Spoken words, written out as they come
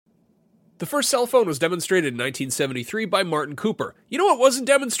The first cell phone was demonstrated in 1973 by Martin Cooper. You know what wasn't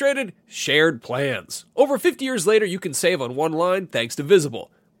demonstrated? Shared plans. Over 50 years later, you can save on one line thanks to Visible.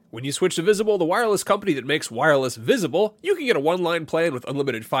 When you switch to Visible, the wireless company that makes wireless visible, you can get a one-line plan with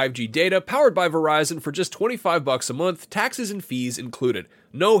unlimited 5G data powered by Verizon for just $25 a month, taxes and fees included.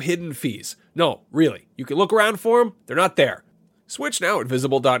 No hidden fees. No, really. You can look around for them. They're not there. Switch now at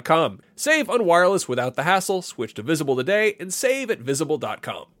Visible.com. Save on wireless without the hassle. Switch to Visible today and save at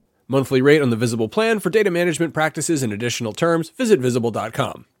Visible.com. Monthly rate on the Visible plan. For data management practices and additional terms, visit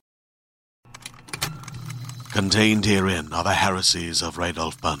Visible.com. Contained herein are the heresies of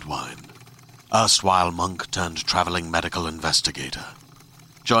Radolf Burntwine, erstwhile monk turned traveling medical investigator.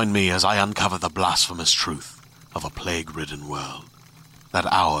 Join me as I uncover the blasphemous truth of a plague-ridden world, that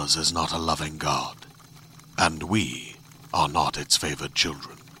ours is not a loving God, and we are not its favored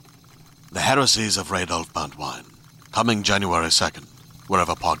children. The heresies of Radolf Burntwine, coming January 2nd,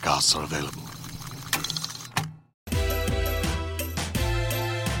 wherever podcasts are available.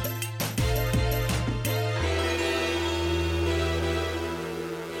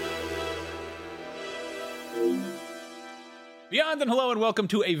 Beyond and hello and welcome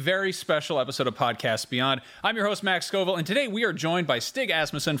to a very special episode of Podcast Beyond. I'm your host, Max Scoville, and today we are joined by Stig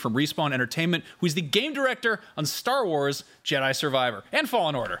Asmussen from Respawn Entertainment, who's the game director on Star Wars Jedi Survivor and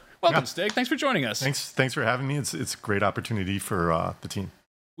Fallen Order. Welcome, Stig. Thanks for joining us. Thanks for having me. It's a great opportunity for the team.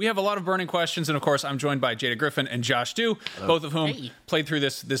 We have a lot of burning questions, and of course, I'm joined by Jada Griffin and Josh Dew, both of whom played through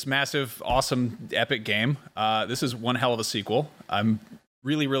this massive, awesome, epic game. This is one hell of a sequel. I'm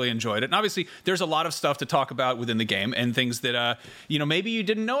really enjoyed it. And obviously, there's a lot of stuff to talk about within the game and things that, maybe you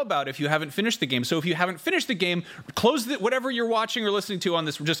didn't know about if you haven't finished the game. So if you haven't finished the game, close whatever you're watching or listening to on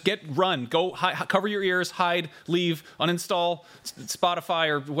this. Just go, cover your ears, hide, leave, uninstall Spotify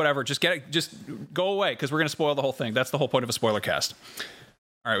or whatever. Just go away because we're going to spoil the whole thing. That's the whole point of a spoiler cast.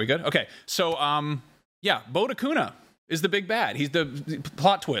 All right, we good? Okay, so, Bo Dakuna is the big bad. He's the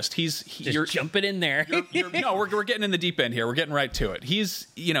plot twist. You're jumping in there. No, we're getting in the deep end here. We're getting right to it. He's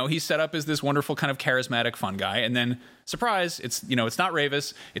set up as this wonderful kind of charismatic fun guy, and then surprise, it's not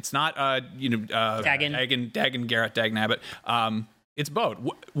Ravis, it's not Dagan Garrett Dagnabbit. It's Bode.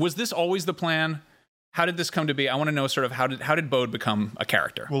 Was this always the plan? How did this come to be? I want to know sort of how did Bode become a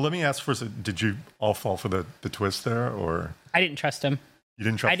character? Well, let me ask first, did you all fall for the twist there, or? I didn't trust him. You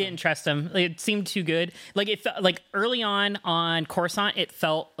didn't trust him? I didn't trust him. It seemed too good. Like it felt like early on Coruscant, I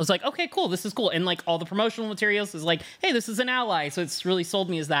was like, okay, cool, this is cool. And like all the promotional materials is like, hey, this is an ally. So it's really sold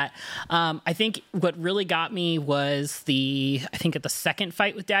me as that. I think what really got me was at the second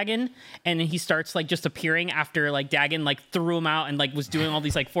fight with Dagan, and then he starts like just appearing after like Dagan like threw him out and like was doing all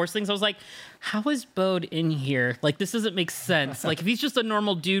these like force things. I was like, how is Bode in here? Like, this doesn't make sense. Like, if he's just a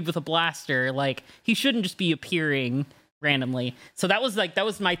normal dude with a blaster, like he shouldn't just be appearing randomly. So that was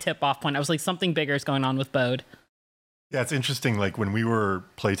my tip off point. I was like, something bigger is going on with Bode. Yeah, it's interesting. Like when we were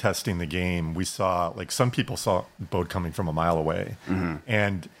playtesting the game, we saw like some people saw Bode coming from a mile away,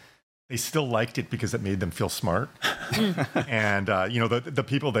 and they still liked it because it made them feel smart. And the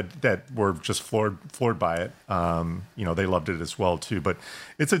people that were just floored by it, they loved it as well too. But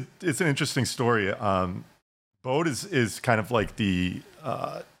it's an interesting story. Bode is kind of like the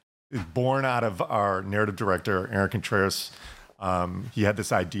is born out of our narrative director, Aaron Contreras. He had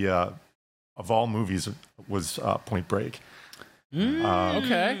this idea of all movies was Point Break.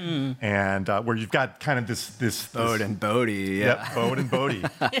 Okay. And where you've got kind of this Bode and Bodhi. Yeah. Yep, Bode and Bodhi.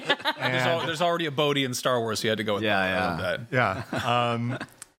 There's already a Bodhi in Star Wars, so you had to go with that. Yeah.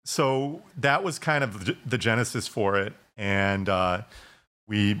 So that was kind of the genesis for it. And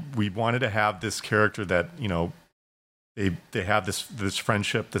we wanted to have this character that, they have this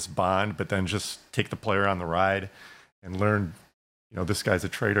friendship, this bond, but then just take the player on the ride and learn, this guy's a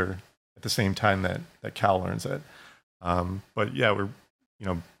traitor at the same time that Cal learns it. But yeah,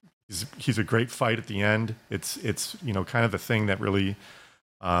 he's a great fight at the end. It's kind of the thing that really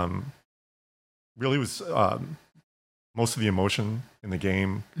was most of the emotion in the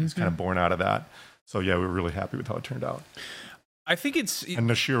game is kind of born out of that. So yeah, we were really happy with how it turned out. I think and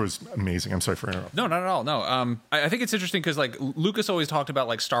Nashir was amazing. I'm sorry for interrupting. No, not at all. No, I think it's interesting because like Lucas always talked about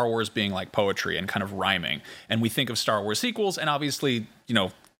like Star Wars being like poetry and kind of rhyming, and we think of Star Wars sequels, and obviously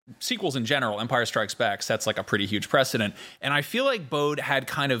sequels in general, Empire Strikes Back sets like a pretty huge precedent. And I feel like Bode had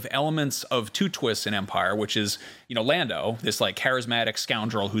kind of elements of two twists in Empire, which is Lando, this like charismatic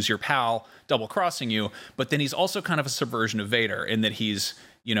scoundrel who's your pal, double crossing you, but then he's also kind of a subversion of Vader in that he's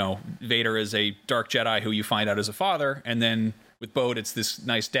Vader is a dark Jedi who you find out is a father, and then with Bode, it's this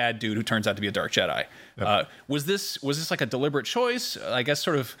nice dad dude who turns out to be a dark Jedi. Yep. Was this like a deliberate choice? I guess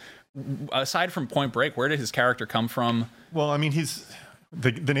sort of aside from Point Break, where did his character come from? Well, I mean,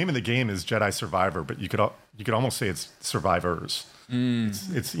 the name of the game is Jedi Survivor, but you could almost say it's Survivors.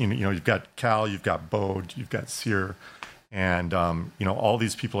 It's you know, you've got Cal, you've got Bode, you've got Seer, and you know, all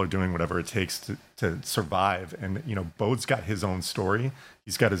these people are doing whatever it takes to survive. And you know, Bode's got his own story,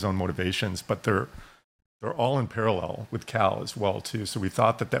 he's got his own motivations, but they're all in parallel with Cal as well too. So we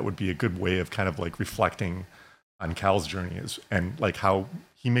thought that would be a good way of kind of like reflecting on Cal's journey and like how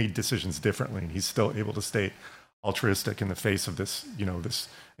he made decisions differently, and he's still able to stay altruistic in the face of this, you know, this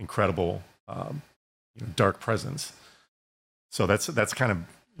incredible dark presence. So that's kind of,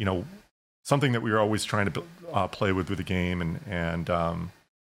 you know, something that we were always trying to play with the game, and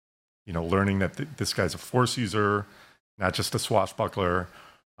you know, learning that this guy's a Force user, not just a swashbuckler,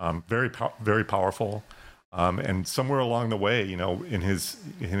 very powerful, and somewhere along the way, you know, in his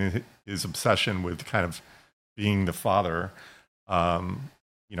obsession with kind of being the father,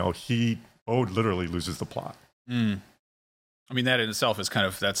 you know, Bode literally loses the plot. I mean, that in itself is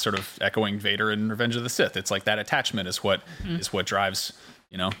that's sort of echoing Vader in Revenge of the Sith. It's like that attachment is what drives,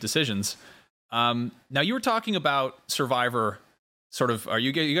 you know, decisions. Now you were talking about Survivor, sort of.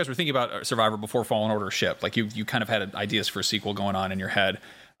 You guys were thinking about Survivor before Fallen Order shipped. Like you kind of had ideas for a sequel going on in your head.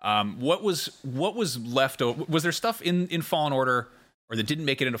 What was left over? Was there stuff in Fallen Order, or that didn't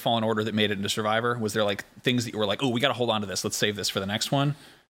make it into Fallen Order that made it into Survivor? Was there like things that you were like, oh, we got to hold on to this. Let's save this for the next one?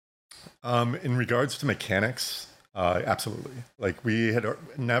 In regards to mechanics, absolutely. Like we had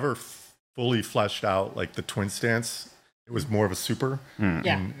never fully fleshed out like the twin stance. It was more of a super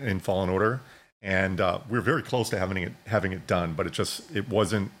in Fallen Order, and we were very close to having it done, but it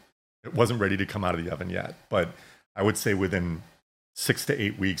wasn't ready to come out of the oven yet. But I would say within 6 to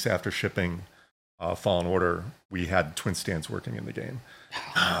 8 weeks after shipping Fallen Order, we had twin stance working in the game.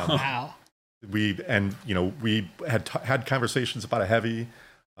 Wow. We had conversations about a heavy.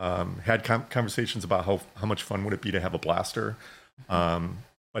 Had conversations about how much fun would it be to have a blaster,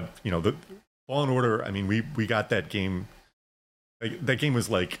 but you know, the Fallen Order. I mean, we got that game. That game was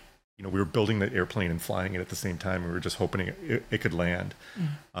like, you know, we were building the airplane and flying it at the same time. We were just hoping it could land.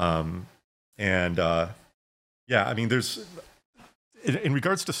 Yeah, I mean, there's in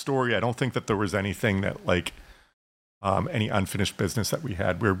regards to story, I don't think that there was anything that like any unfinished business that we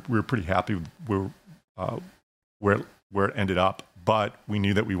had. We were pretty happy with where it ended up. But we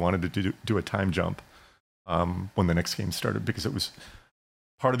knew that we wanted to do a time jump when the next game started, because it was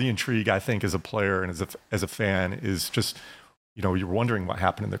part of the intrigue, I think, as a player and as a fan, is just, you know, you're wondering what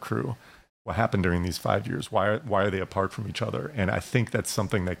happened in the crew, what happened during these 5 years, why are they apart from each other? And I think that's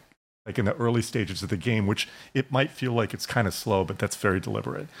something that, like in the early stages of the game, which it might feel like it's kind of slow, but that's very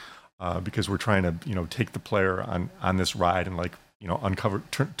deliberate, because we're trying to, you know, take the player on this ride and, like, you know, uncover,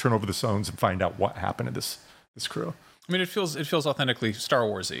 turn over the stones and find out what happened to this crew. I mean, it feels authentically Star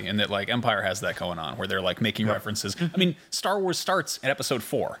Warsy, in that like Empire has that going on, where they're like making references. I mean, Star Wars starts at Episode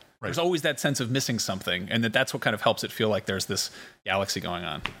 4. Right. There's always that sense of missing something, and that's what kind of helps it feel like there's this galaxy going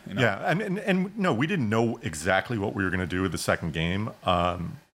on. You know? Yeah, and no, we didn't know exactly what we were going to do with the second game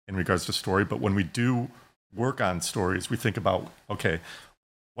in regards to story, but when we do work on stories, we think about, okay,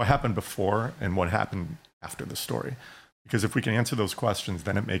 what happened before and what happened after the story, because if we can answer those questions,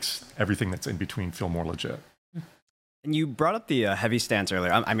 then it makes everything that's in between feel more legit. And you brought up the heavy stance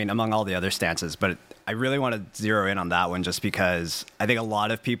earlier. I mean, among all the other stances, but I really want to zero in on that one, just because I think a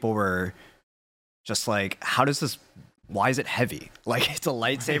lot of people were just like, why is it heavy? Like, it's a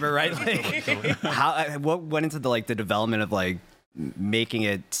lightsaber, right? Like, what went into the development of like making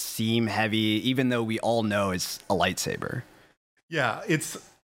it seem heavy, even though we all know it's a lightsaber? Yeah,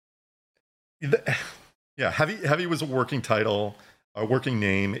 heavy was a working title, a working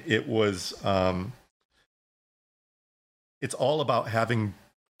name. It was, it's all about having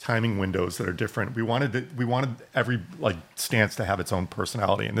timing windows that are different. We wanted every like stance to have its own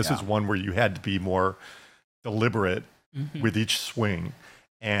personality, and this is one where you had to be more deliberate with each swing.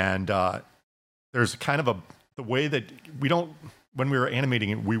 And there's kind of the way that when we were animating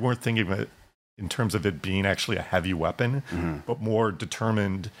it, we weren't thinking of it in terms of it being actually a heavy weapon, but more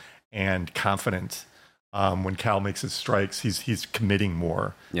determined and confident. When Cal makes his strikes, he's committing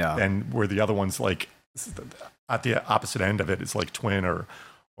more than where the other ones, like at the opposite end of it, is like twin or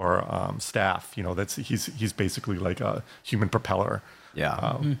staff. You know, he's basically like a human propeller.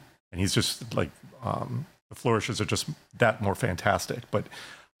 And he's just like the flourishes are just that more fantastic. But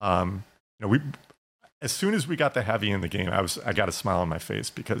you know, as soon as we got the heavy in the game, I got a smile on my face,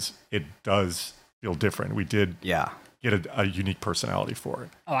 because it does feel different. We did get a unique personality for it.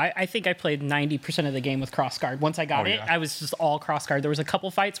 Oh, I think I played 90% of the game with crossguard. Once I got it, I was just all crossguard. There was a couple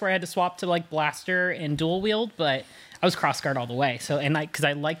fights where I had to swap to like blaster and dual wield, but I was crossguard all the way. So, because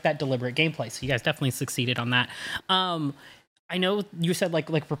I like that deliberate gameplay. So you guys definitely succeeded on that. I know you said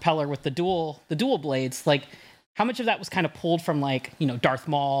like propeller with the dual blades. Like, how much of that was kind of pulled from like, you know, Darth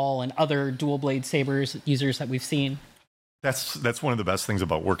Maul and other dual blade sabers users that we've seen? That's one of the best things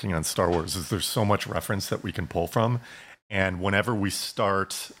about working on Star Wars is there's so much reference that we can pull from, and whenever we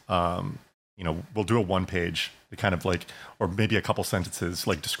start, you know, we'll do a one page, kind of like, or maybe a couple sentences,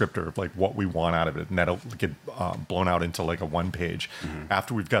 like descriptor of like what we want out of it, and that'll get blown out into like a one page.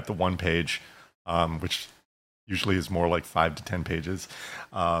 After we've got the one page, which usually is more like 5 to 10 pages.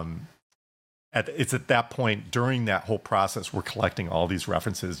 It's at that point during that whole process we're collecting all these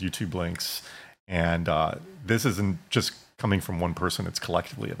references, YouTube links, and this isn't just coming from one person. It's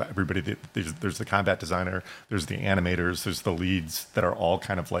collectively about everybody. There's the combat designer, there's the animators, there's the leads that are all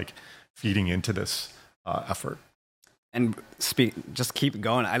kind of like feeding into this effort. And just keep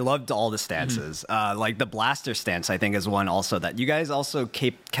going. I loved all the stances. Like the blaster stance, I think, is one also that you guys also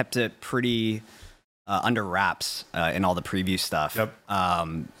kept it pretty under wraps in all the preview stuff. Yep.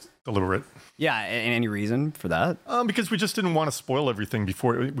 Deliberate. Yeah, and any reason for that? Because we just didn't want to spoil everything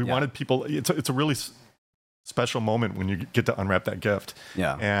before. We wanted people. It's a really special moment when you get to unwrap that gift.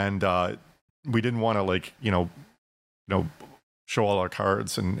 Yeah. And we didn't want to like show all our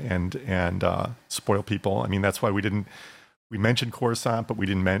cards and spoil people. I mean, that's why we mentioned Coruscant, but we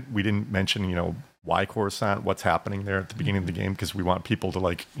didn't mention why Coruscant, what's happening there at the beginning of the game, because we want people to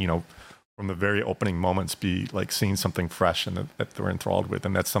like from the very opening moments be like seeing something fresh and that they're enthralled with.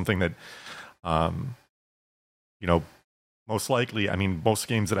 And that's something that most likely, I mean, most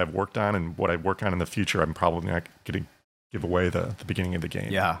games that I've worked on and what I work on in the future, I'm probably not going to give away the beginning of the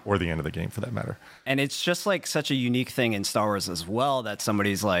game, or the end of the game for that matter. And it's just like such a unique thing in Star Wars as well that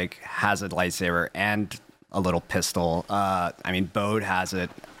somebody's like has a lightsaber and a little pistol. I mean, Bode has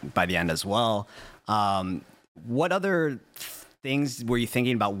it by the end as well. What other things were you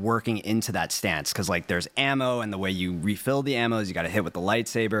thinking about working into that stance? Because like there's ammo, and the way you refill the ammo is you got to hit with the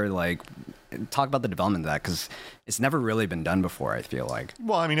lightsaber. Like, talk about the development of that, because it's never really been done before, I feel like.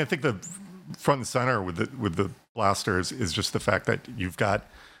 Well, I mean, I think the front and center with the blasters is just the fact that you've got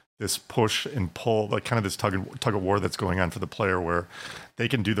this push and pull, like kind of this tug of war that's going on for the player, where they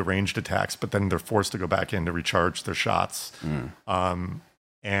can do the ranged attacks, but then they're forced to go back in to recharge their shots.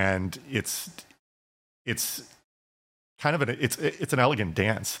 And it's kind of it's an elegant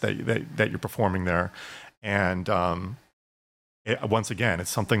dance that you're performing there, and once again, it's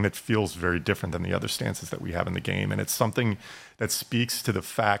something that feels very different than the other stances that we have in the game, and it's something that speaks to the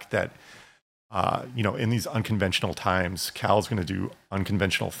fact that in these unconventional times, Cal's going to do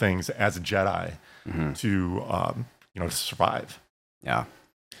unconventional things as a Jedi to survive. Yeah.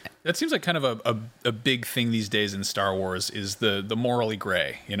 That seems like kind of a big thing these days in Star Wars is the morally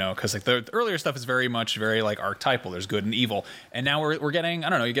gray, because like the earlier stuff is very like archetypal. There's good and evil, and now we're getting, I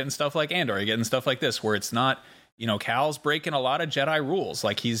don't know, you're getting stuff like Andor, you're getting stuff like this where it's not, Cal's breaking a lot of Jedi rules.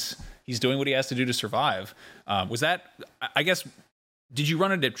 Like he's doing what he has to do to survive. Was that, I guess, did you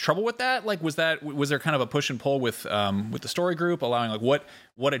run into trouble with that? Like, was there kind of a push and pull with the story group allowing like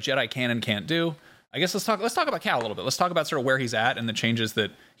what a Jedi can and can't do? I guess let's talk about Cal a little bit. Let's talk about sort of where he's at and the changes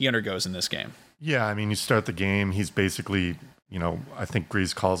that he undergoes in this game. Yeah, I mean, you start the game, he's basically, I think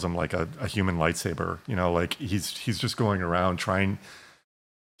Grease calls him like a human lightsaber. Like he's just going around trying.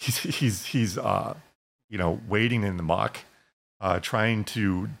 He's wading in the muck, trying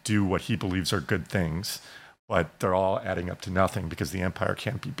to do what he believes are good things, but they're all adding up to nothing because the Empire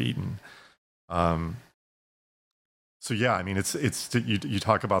can't be beaten. So yeah, I mean, it's you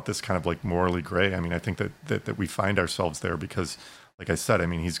talk about this kind of like morally gray. I mean, I think that we find ourselves there because, like I said, I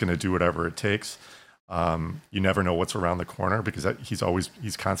mean, he's going to do whatever it takes. You never know what's around the corner because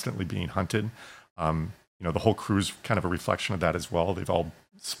he's constantly being hunted. The whole crew's kind of a reflection of that as well. They've all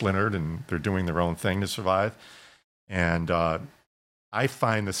splintered and they're doing their own thing to survive. And I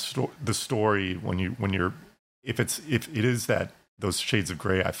find the story if it is that those shades of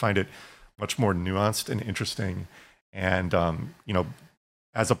gray, I find it much more nuanced and interesting. And,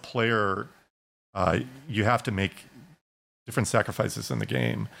 as a player, you have to make different sacrifices in the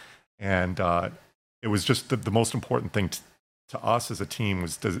game. And it was just the most important thing to us as a team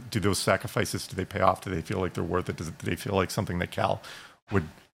was, do those sacrifices, do they pay off? Do they feel like they're worth it? Do they feel like something that Cal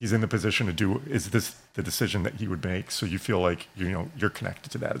he's in the position to do? Is this the decision that he would make? So you feel like, you're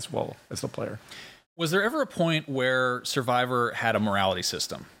connected to that as well as the player. Was there ever a point where Survivor had a morality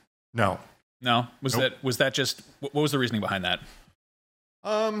system? No. No? Nope. Was that just, what was the reasoning behind that?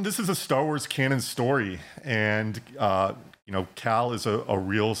 This is a Star Wars canon story, and Cal is a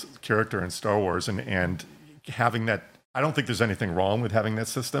real character in Star Wars, and having that, I don't think there's anything wrong with having that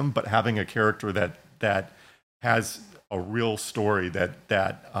system, but having a character that has a real story that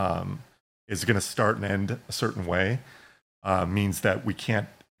is going to start and end a certain way, means that we can't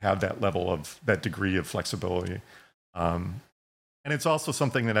have that degree of flexibility. And it's also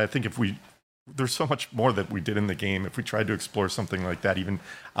something that I think there's so much more that we did in the game. If we tried to explore something like that, even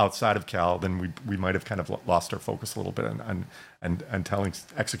outside of Cal, then we might have kind of lost our focus a little bit on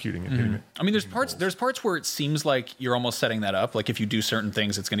executing and hitting it. I mean, there's parts where it seems like you're almost setting that up. Like if you do certain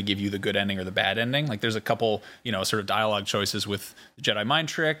things, it's going to give you the good ending or the bad ending. Like there's a couple, sort of dialogue choices with the Jedi mind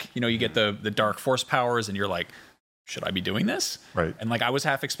trick. You get the dark force powers, and you're like, should I be doing this? Right. And like I was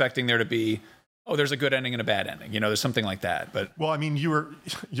half expecting there to be, there's a good ending and a bad ending. There's something like that. But well, I mean, you're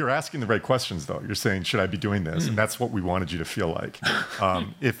asking the right questions though. You're saying, should I be doing this? And that's what we wanted you to feel like.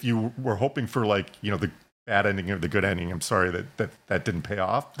 If you were hoping for the bad ending or the good ending, I'm sorry that didn't pay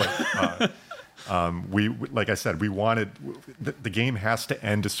off. But we, like I said, we wanted the game has to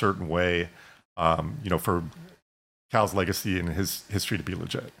end a certain way, for Cal's legacy and his history to be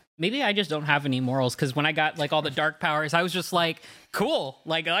legit. Maybe I just don't have any morals, because when I got like all the dark powers, I was just like, cool,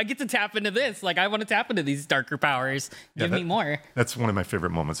 like I get to tap into this. Like I want to tap into these darker powers. Give me more. That's one of my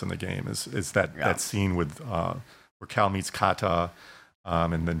favorite moments in the game is that scene with where Cal meets Kata,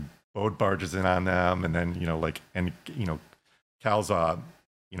 and then Bode barges in on them, and then Cal's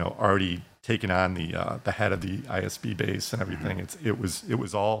already taken on the head of the ISB base and everything. It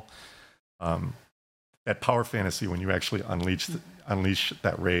was all that power fantasy when you actually unleash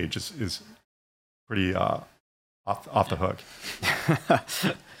that rage is pretty off the hook.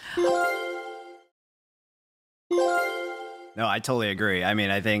 No, I totally agree. I mean,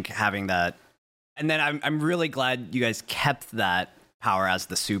 I think having that, and then I'm really glad you guys kept that power as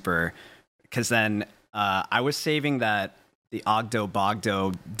the super, because then I was saving the Ogdo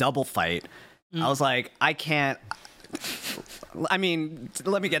Bogdo double fight. I was like, I can't. I mean,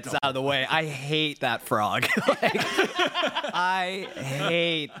 let me get this out of the way. I hate that frog. I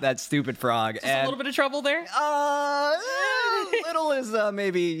hate that stupid frog. Just a little bit of trouble there? Little is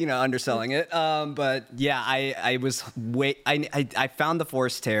maybe, underselling it. But yeah, I found the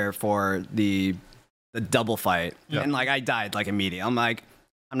force tear for the double fight. Yeah. And I died immediately. I'm like,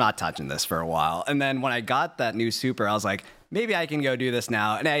 I'm not touching this for a while. And then when I got that new super, I was like, maybe I can go do this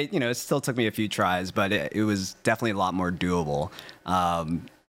now. And it still took me a few tries, but it was definitely a lot more doable.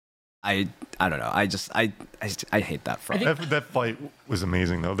 I don't know. I hate that frog. That fight was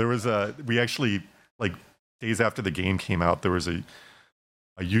amazing though. There was we actually, days after the game came out, there was a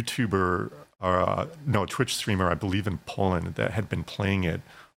YouTuber or a Twitch streamer, I believe in Poland, that had been playing it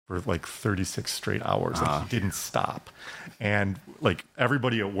for 36 straight hours. He didn't stop. And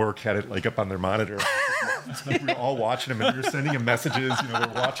everybody at work had it up on their monitor. We were all watching him, and we were sending him messages. We're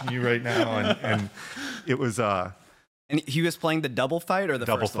watching you right now, and it was. And he was playing the double fight or the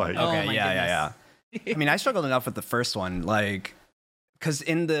double first fight. One? Okay, oh, yeah. I mean, I struggled enough with the first one, because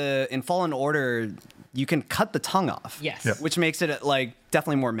in Fallen Order, you can cut the tongue off. Yes, yep. Which makes it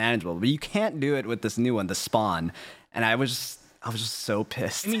definitely more manageable. But you can't do it with this new one, the Spawn. And I was just so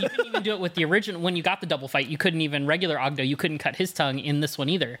pissed. I mean, you couldn't even do it with the original. When you got the double fight, you couldn't even regular Ogdo. You couldn't cut his tongue in this one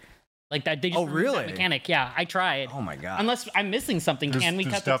either. That. They just removed that mechanic. Yeah, I tried. Oh my god! Unless I'm missing something, can we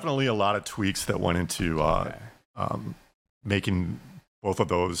cut? There's definitely a lot of tweaks that went into making both of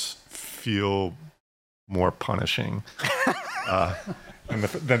those feel more punishing than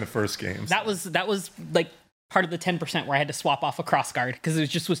the first games. That was part of the 10% where I had to swap off a crossguard because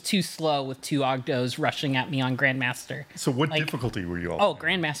it was too slow with two Ogdos rushing at me on Grandmaster. So what difficulty were you all? Oh,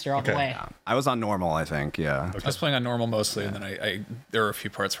 Grandmaster all the way. Yeah. I was on normal, I think. Yeah. Okay. I was playing on normal mostly, and then I there were a few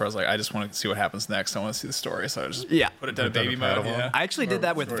parts where I was like, I just want to see what happens next. I want to see the story, so I just put it down to baby mode. Yeah. I actually did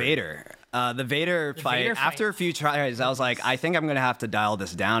that with Vader. The Vader fight. After a few tries, I was like, I think I'm gonna have to dial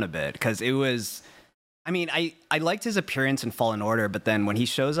this down a bit because it was. I mean, I liked his appearance in Fallen Order, but then when he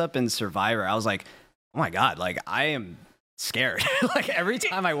shows up in Survivor, I was like, oh my god, I am scared. Every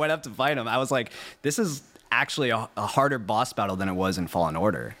time I went up to fight him, I was like, this is actually a harder boss battle than it was in Fallen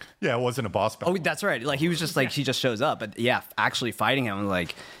Order. Yeah, it wasn't a boss battle. Oh, that's right. He was just he just shows up. But yeah, actually fighting him, I'm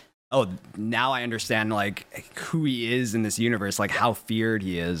like, oh, now I understand who he is in this universe, how feared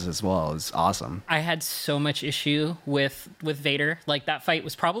he is as well. It's awesome. I had so much issue with Vader. That fight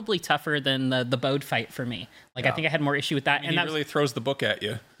was probably tougher than the Bode fight for me. I think I had more issue with that. And he really throws the book at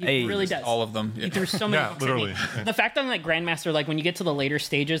you. He really does. All of them. Yeah. He threw so many books literally. at me. The fact that I'm Grandmaster, when you get to the later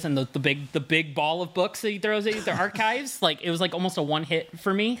stages and the big ball of books that he throws at you, the archives, it was almost a one hit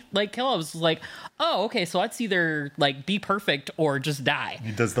for me. Kill. I was oh, okay, so let's either be perfect or just die.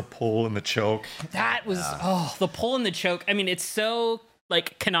 He does the pull and the choke. That was the pull and the choke. I mean, it's so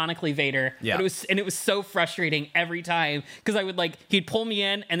like canonically Vader. Yeah. But it was so frustrating every time because I would like he'd pull me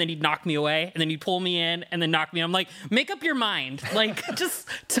in and then he'd knock me away and then he'd pull me in and then knock me. I'm like, make up your mind. Like, just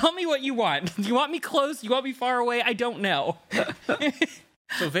tell me what you want. You want me close? You want me far away? I don't know.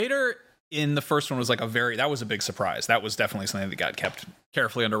 So Vader in the first one was like that was a big surprise. That was definitely something that got kept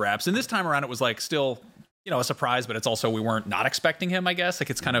carefully under wraps. And this time around, it was like still, a surprise, but it's also we weren't not expecting him, I guess. Like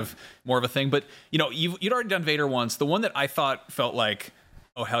it's kind of more of a thing. But, you'd already done Vader once. The one that I thought felt like,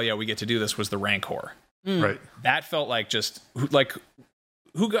 oh, hell yeah, we get to do this was the Rancor. Right. That felt like just like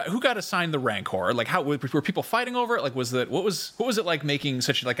who got assigned the Rancor? Like how were people fighting over it? Like what was it like making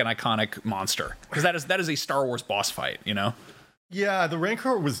such like an iconic monster? Because that is a Star Wars boss fight, Yeah, the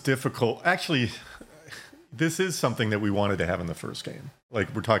Rancor was difficult. Actually, this is something that we wanted to have in the first game.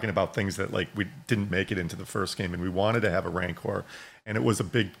 Like we're talking about things that like we didn't make it into the first game, and we wanted to have a Rancor, and it was a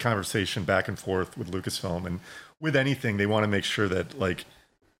big conversation back and forth with Lucasfilm. And with anything, they want to make sure that like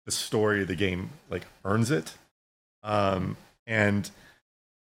the story of the game like earns it. And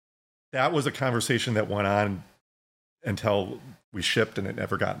that was a conversation that went on until we shipped, and it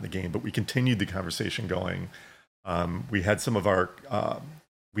never got in the game. But we continued the conversation going. We had some of our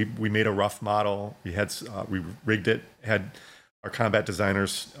we made a rough model. We rigged it, had our combat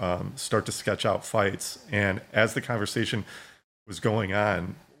designers start to sketch out fights, and as the conversation was going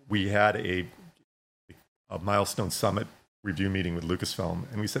on, we had a Milestone Summit review meeting with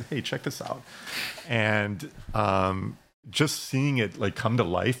Lucasfilm, and we said, hey, check this out. And just seeing it like come to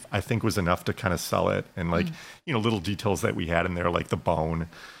life, I think was enough to kind of sell it. And like little details that we had in there, like the bone,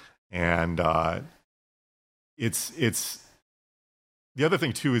 and it's the other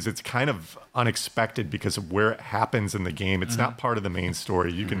thing too is it's kind of unexpected because of where it happens in the game. It's not part of the main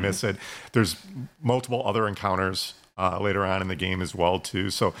story. You can miss it. There's multiple other encounters later on in the game as well too.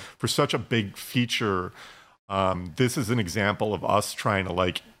 So for such a big feature, this is an example of us trying to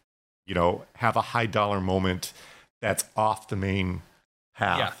like, have a high dollar moment that's off the main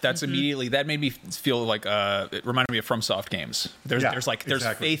path. Yeah, that's immediately, that made me feel like it reminded me of FromSoft games. There's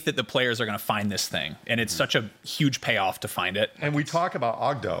exactly. faith that the players are going to find this thing, and it's such a huge payoff to find it. And we talk about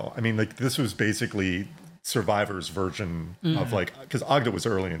Ogdo. I mean, like this was basically Survivor's version of like, because Ogdo was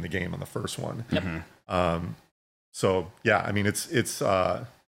early in the game on the first one. Yep. So yeah, I mean, it's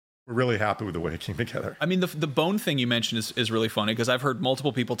we're really happy with the way it came together. I mean, the bone thing you mentioned is really funny because I've heard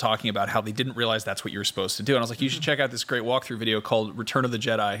multiple people talking about how they didn't realize that's what you were supposed to do. And I was like, you should check out this great walkthrough video called Return of the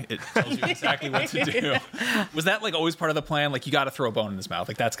Jedi. It tells you exactly what to do. Was that like always part of the plan? Like you got to throw a bone in his mouth.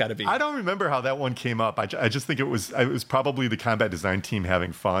 Like that's got to be. I don't remember how that one came up. I just think it was probably the combat design team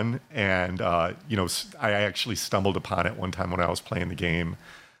having fun. And, I actually stumbled upon it one time when I was playing the game.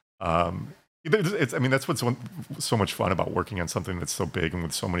 That's what's so much fun about working on something that's so big and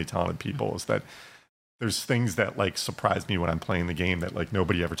with so many talented people is that there's things that like surprise me when I'm playing the game that like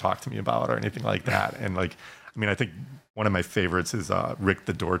nobody ever talked to me about or anything like that. And like, I mean, I think one of my favorites is Rick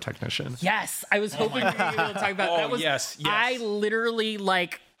the door technician. Yes, I was hoping we were going to talk about that. Yes. I literally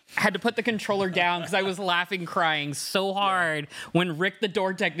like had to put the controller down because I was laughing, crying so hard when Rick the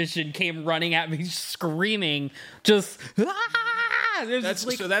door technician came running at me, screaming, just.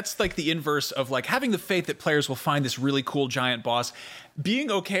 That's like the inverse of like having the faith that players will find this really cool giant boss.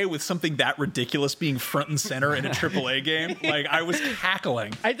 Being okay with something that ridiculous being front and center in a AAA game, like I was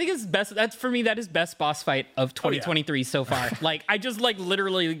cackling. I think it's best. That's for me. That is best boss fight of 2023 so far. Like I just like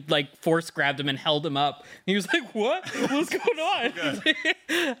literally like force grabbed him and held him up. He was like, "What? What's going on?"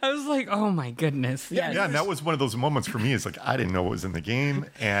 I was like, "Oh my goodness!" Yeah, and that was one of those moments for me. Is like I didn't know what was in the game,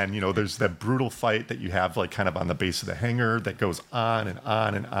 and there's that brutal fight that you have like kind of on the base of the hangar that goes on and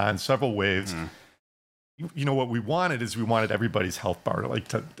on and on, several waves. What we wanted is we wanted everybody's health bar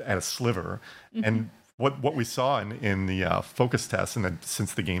to at a sliver. And what we saw in the focus test, and then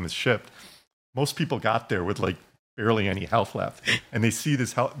since the game is shipped, most people got there with like barely any health left, and they see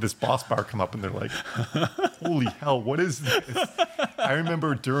this boss bar come up, and they're like, "Holy hell, what is this?" I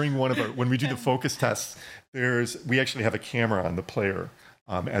remember during when we do the focus tests, we actually have a camera on the player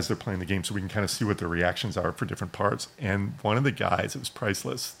as they're playing the game, so we can kind of see what their reactions are for different parts. And one of the guys, it was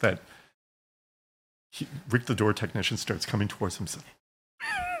priceless, that Rick the door technician starts coming towards him.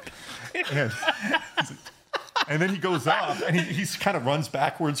 And then he goes up and he's kind of runs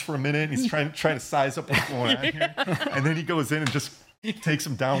backwards for a minute. And he's trying to size up what's going on here. And then he goes in and just takes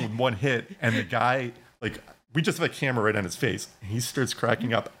him down with one hit. And the guy, like, we just have a camera right on his face. And he starts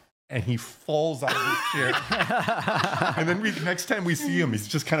cracking up and he falls out of his chair. And then next time we see him, he's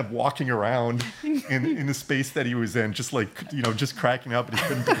just kind of walking around in the space that he was in, just like, just cracking up, and he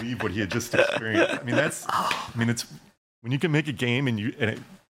couldn't believe what he had just experienced. It's when you can make a game and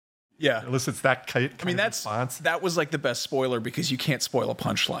Yeah. elicits that kind of response. That was like the best spoiler because you can't spoil a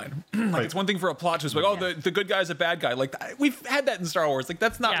punchline. Like it's one thing for a plot twist, like the good guy's a bad guy. Like we've had that in Star Wars. Like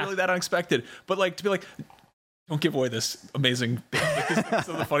that's not really that unexpected. But like to be like, don't give away this amazing thing. Like, this thing's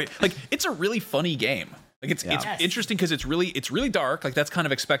so funny. Like it's a really funny game. Like it's interesting because it's really dark. Like that's kind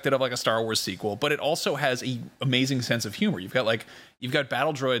of expected of like a Star Wars sequel, but it also has a amazing sense of humor. You've got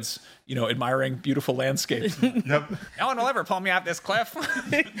battle droids, admiring beautiful landscapes. Yep. No one will ever pull me off this cliff.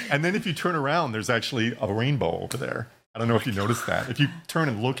 And then if you turn around, there's actually a rainbow over there. I don't know if you noticed that. If you turn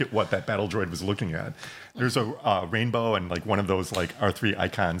and look at what that battle droid was looking at, there's a rainbow and like one of those like R3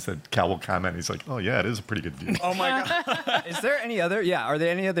 icons that Cal will comment. He's like, oh yeah, it is a pretty good view. Oh my God. Is there any other? Yeah. Are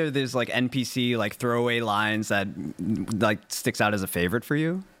there any other? There's like NPC like throwaway lines that like sticks out as a favorite for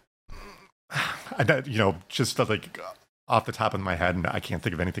you? Just like off the top of my head, and I can't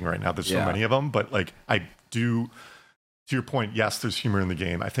think of anything right now. There's so many of them, but like I do. To your point, yes, there's humor in the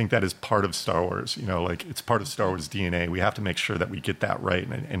game. I think that is part of Star Wars. Like it's part of Star Wars DNA. We have to make sure that we get that right,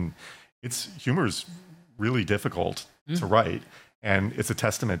 and humor is really difficult to write, and it's a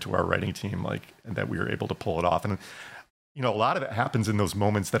testament to our writing team, like that we were able to pull it off. And a lot of it happens in those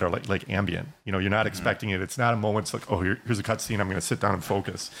moments that are like ambient. You're not expecting it. It's not a moment. It's like, oh, here's a cutscene. I'm going to sit down and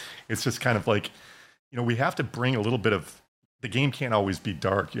focus. It's just kind of like, we have to bring a little bit of. The game can't always be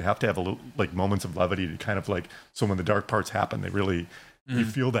dark. You have to have a little like moments of levity to kind of like, so when the dark parts happen, they really, you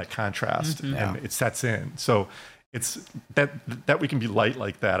feel that contrast and it sets in. So it's that we can be light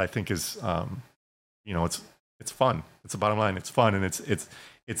like that, I think is, it's fun. It's the bottom line. It's fun. And it's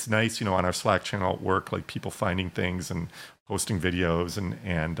nice, on our Slack channel at work, like people finding things and posting videos and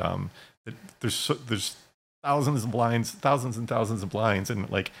there's thousands and thousands of lines and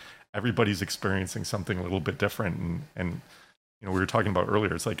like everybody's experiencing something a little bit different and we were talking about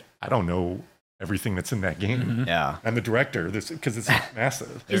earlier, it's like, I don't know everything that's in that game. Yeah. And the director, because it's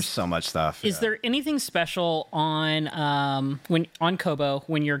massive. There's so much stuff. Is there anything special on Kobo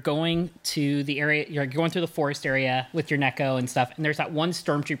when you're going to the area, you're going through the forest area with your Neko and stuff, and there's that one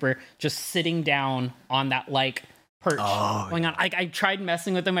stormtrooper just sitting down on that like perch going on. I tried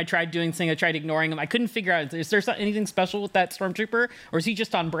messing with him. I tried doing things. I tried ignoring him. I couldn't figure out, is there anything special with that stormtrooper, or is he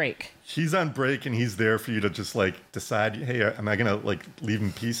just on break? He's on break, and he's there for you to just like decide, hey, am I going to like leave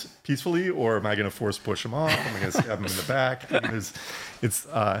him peacefully, or am I going to force push him off? Am I going to stab him in the back? I mean, it's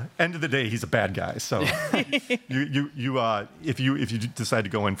end of the day, he's a bad guy. So if you decide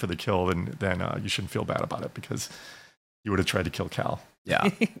to go in for the kill, then you shouldn't feel bad about it because you would have tried to kill Cal.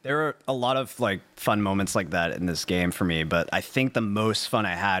 Yeah, there were a lot of like fun moments like that in this game for me, but I think the most fun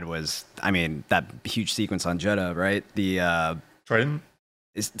I had was, that huge sequence on Jeddah, right? The Trident.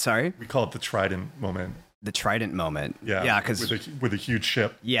 Sorry, we call it the Trident moment. The Trident moment. Yeah, because with a huge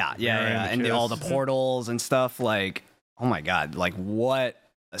ship. Yeah, and all the portals and stuff. Like, oh my god, like what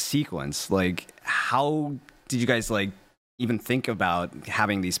a sequence! Like, how did you guys like even think about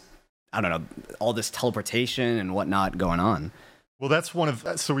having these? I don't know, all this teleportation and whatnot going on. Well, that's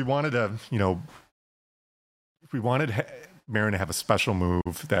so we wanted Marin to have a special move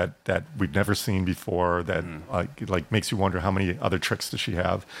that we'd never seen before that like makes you wonder how many other tricks does she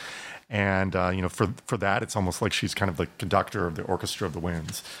have. And, for that, it's almost like she's kind of the conductor of the Orchestra of the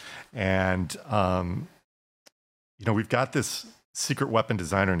Winds. And, we've got this secret weapon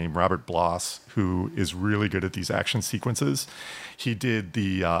designer named Robert Bloss, who is really good at these action sequences. He did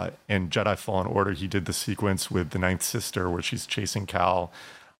in Jedi Fallen Order, he did the sequence with the Ninth Sister where she's chasing Cal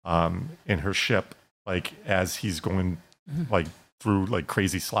in her ship, like as he's going like through like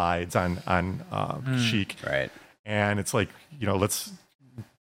crazy slides on Sheik. Right. And it's like, let's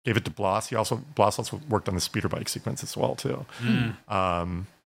give it to Bloss. Bloss also worked on the speeder bike sequence as well too.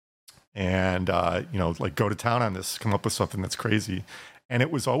 And like go to town on this, come up with something that's crazy. And it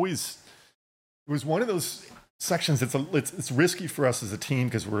was one of those sections it's risky for us as a team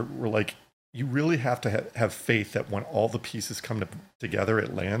because we're like, you really have to have faith that when all the pieces come together,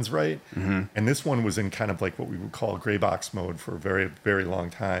 it lands right. And this one was in kind of like what we would call gray box mode for a very, very long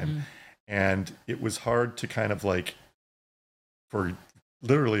time. And it was hard to kind of like, for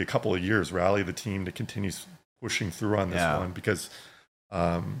literally a couple of years, rally the team to continue pushing through on this one because,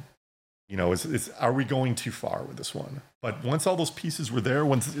 are we going too far with this one? But once all those pieces were there,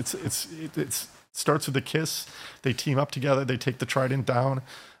 once it starts with a kiss, they team up together, they take the Trident down.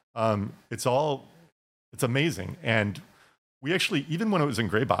 It's amazing. And we actually, even when it was in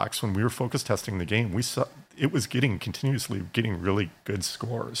gray box, when we were focus testing the game, we saw it was continuously getting really good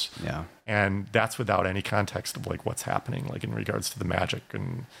scores. Yeah. And that's without any context of like what's happening, like in regards to the magic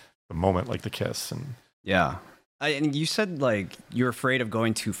and the moment, like the kiss. And yeah. And you said like you're afraid of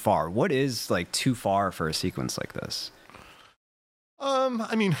going too far. What is like too far for a sequence like this?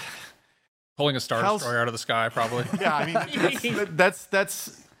 I mean, Pulling a Star Cal's- Destroyer out of the sky, probably. Yeah, I mean, that's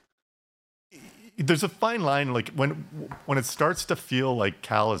there's a fine line, like when it starts to feel like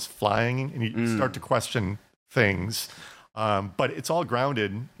Cal is flying and you start to question things. But it's all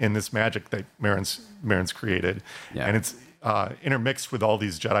grounded in this magic that Marin's created, and it's intermixed with all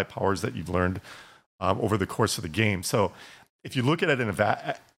these Jedi powers that you've learned over the course of the game. So if you look at it in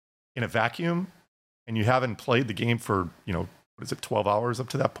a vacuum, and you haven't played the game for 12 hours up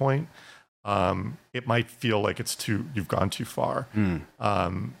to that point, it might feel like you've gone too far.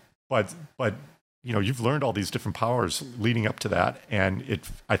 But you've learned all these different powers leading up to that, and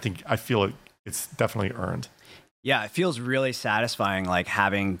I feel it's definitely earned. Yeah, it feels really satisfying, like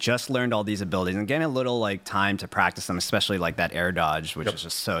having just learned all these abilities and getting a little like time to practice them, especially like that air dodge, which is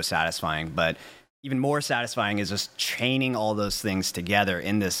just so satisfying. But even more satisfying is just chaining all those things together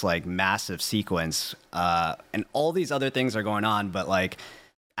in this like massive sequence. And all these other things are going on, but like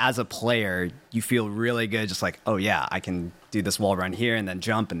as a player, you feel really good. Just like, oh yeah, I can do this wall run here and then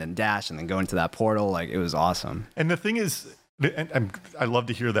jump and then dash and then go into that portal. Like it was awesome. And the thing is, and I love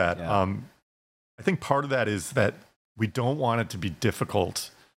to hear that. Yeah. I think part of that is that we don't want it to be difficult.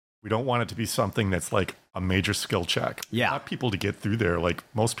 We don't want it to be something that's like a major skill check. Yeah. We want people to get through there, like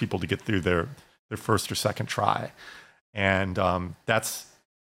most people to get through their first or second try. And that's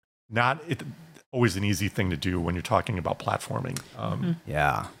not always an easy thing to do when you're talking about platforming.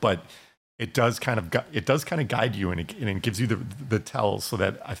 Yeah. But it does kind of guide you, and it gives you the tells, so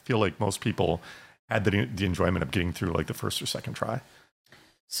that I feel like most people had the enjoyment of getting through like the first or second try.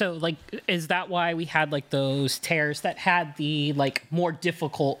 So, like, is that why we had, like, those tears that had the, like, more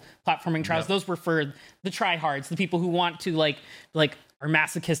difficult platforming trials? Yep. Those were for the tryhards, the people who want to, like, are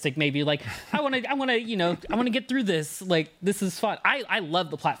masochistic, maybe. Like, I want to get through this. Like, this is fun. I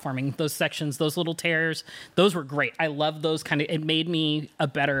love the platforming, those sections, those little tears. Those were great. I love those it made me a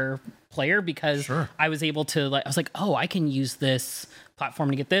better player because I was able to, like, I was like, oh, I can use this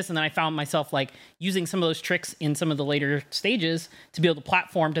platform to get this, and then I found myself like using some of those tricks in some of the later stages to be able to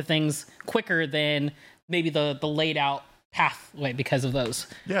platform to things quicker than maybe the laid out pathway because of those.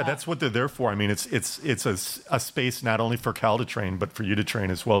 Yeah, that's what they're there for. I mean, it's a space not only for Cal to train, but for you to train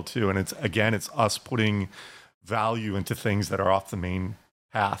as well too. And it's us putting value into things that are off the main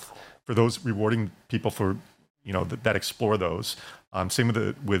path, for those rewarding people for that explore those. Same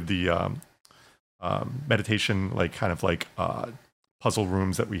with the meditation, like kind of like puzzle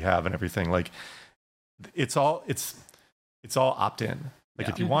rooms that we have and everything. Like it's all opt-in. Like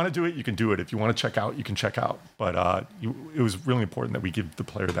if you want to do it, you can do it. If you want to check out, you can check out. But it was really important that we give the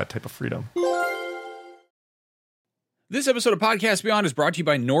player that type of freedom. This episode of Podcast Beyond is brought to you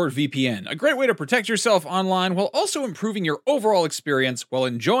by NordVPN, a great way to protect yourself online while also improving your overall experience while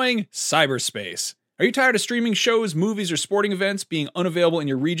enjoying cyberspace. Are you tired of streaming shows, movies, or sporting events being unavailable in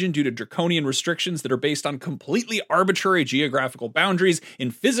your region due to draconian restrictions that are based on completely arbitrary geographical boundaries in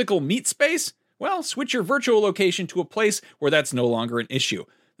physical meat space? Well, switch your virtual location to a place where that's no longer an issue.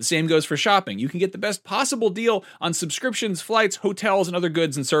 The same goes for shopping. You can get the best possible deal on subscriptions, flights, hotels, and other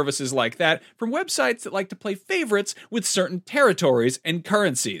goods and services like that from websites that like to play favorites with certain territories and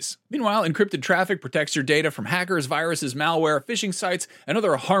currencies. Meanwhile, encrypted traffic protects your data from hackers, viruses, malware, phishing sites, and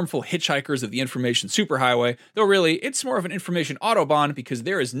other harmful hitchhikers of the information superhighway, though really, it's more of an information autobahn because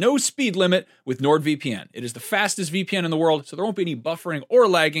there is no speed limit with NordVPN. It is the fastest VPN in the world, so there won't be any buffering or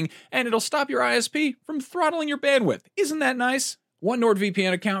lagging, and it'll stop your ISP from throttling your bandwidth. Isn't that nice? One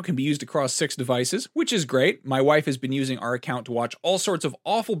NordVPN account can be used across 6 devices, which is great. My wife has been using our account to watch all sorts of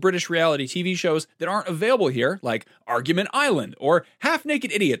awful British reality TV shows that aren't available here, like Argument Island or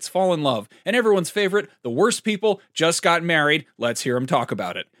Half-Naked Idiots Fall in Love, and everyone's favorite, The Worst People Just Got Married. Let's hear them talk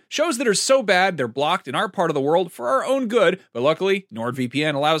about it. Shows that are so bad they're blocked in our part of the world for our own good, but luckily,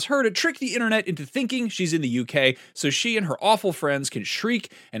 NordVPN allows her to trick the internet into thinking she's in the UK, so she and her awful friends can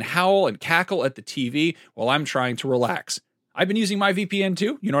shriek and howl and cackle at the TV while I'm trying to relax. I've been using my VPN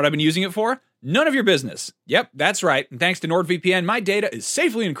too. You know what I've been using it for? None of your business. Yep, that's right. And thanks to NordVPN, my data is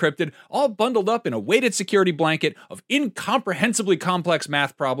safely encrypted, all bundled up in a weighted security blanket of incomprehensibly complex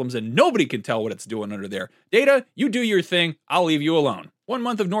math problems, and nobody can tell what it's doing under there. Data, you do your thing. I'll leave you alone. 1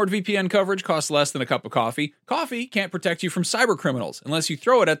 month of NordVPN coverage costs less than a cup of coffee. Coffee can't protect you from cyber criminals unless you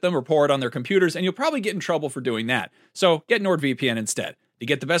throw it at them or pour it on their computers, and you'll probably get in trouble for doing that. So get NordVPN instead. To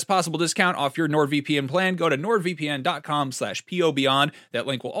get the best possible discount off your NordVPN plan, go to nordvpn.com/POBeyond. That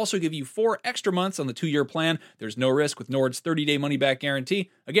link will also give you 4 extra months on the 2-year plan. There's no risk with Nord's 30-day money-back guarantee.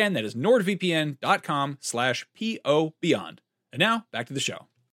 Again, that is nordvpn.com/POBeyond. And now, back to the show.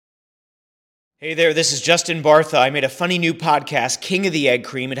 Hey there, this is Justin Bartha. I made a funny new podcast, King of the Egg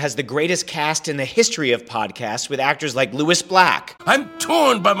Cream. It has the greatest cast in the history of podcasts with actors like Louis Black. I'm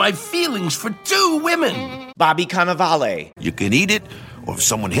torn by my feelings for two women. Bobby Cannavale. You can eat it, or if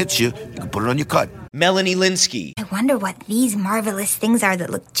someone hits you, you can put it on your cut. Melanie Linsky. I wonder what these marvelous things are that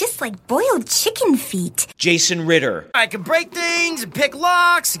look just like boiled chicken feet. Jason Ritter. I can break things and pick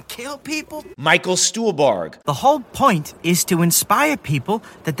locks and kill people. Michael Stuhlbarg. The whole point is to inspire people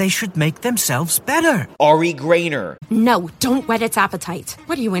that they should make themselves better. Ari Grainer. No, don't whet its appetite.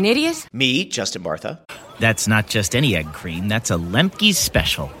 What are you, an idiot? Me, Justin Bartha. That's not just any egg cream, that's a Lemke's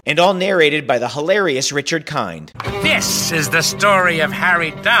special. And all narrated by the hilarious Richard Kind. This is the story of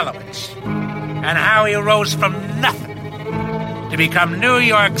Harry Dalowitz and how he rose from nothing to become New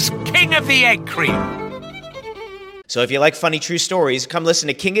York's King of the Egg Cream. So if you like funny true stories, come listen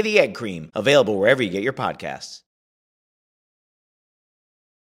to King of the Egg Cream, available wherever you get your podcasts.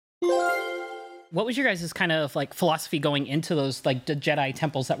 What was your guys' kind of like philosophy going into those like the Jedi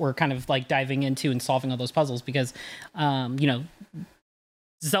temples that we're kind of like diving into and solving all those puzzles? Because,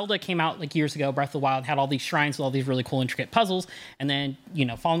 Zelda came out like years ago, Breath of the Wild had all these shrines with all these really cool intricate puzzles. And then,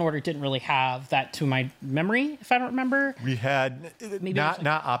 Fallen Order didn't really have that to my memory, if I don't remember. We had not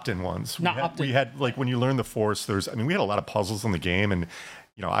opt-in ones. We had like when you learn the Force, we had a lot of puzzles in the game, and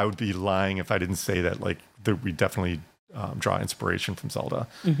I would be lying if I didn't say that we definitely draw inspiration from Zelda.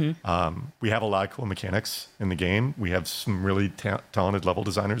 Mm-hmm. We have a lot of cool mechanics in the game. We have some really talented level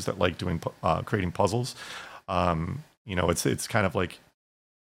designers that like doing creating puzzles. It's kind of like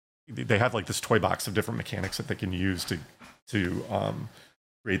they have like this toy box of different mechanics that they can use to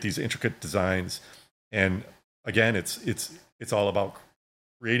create these intricate designs. And again, it's all about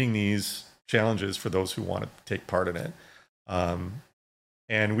creating these challenges for those who want to take part in it.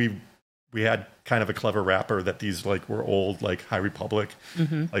 And we had kind of a clever wrapper that these like were old like High Republic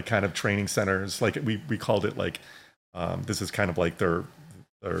like kind of training centers. Like we called it like this is kind of like their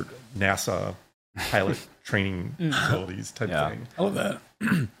NASA pilot training facilities type thing. I love that.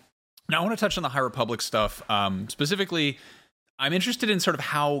 Now I want to touch on the High Republic stuff. Specifically, I'm interested in sort of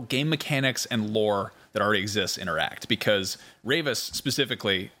how game mechanics and lore that already exists interact, because Ravis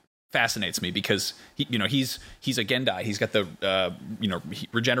specifically fascinates me because he's a Gendai. He's got the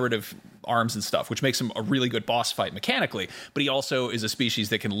regenerative arms and stuff, which makes him a really good boss fight mechanically. But he also is a species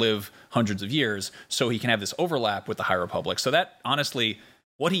that can live hundreds of years, so he can have this overlap with the High Republic. So that honestly,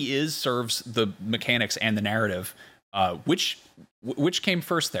 what he is serves the mechanics and the narrative. Which came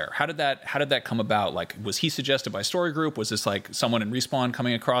first there? How did that come about? Like, was he suggested by Story Group? Was this like someone in Respawn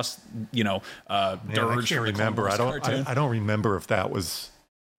coming across Dirge? I can't remember. I don't remember if that was,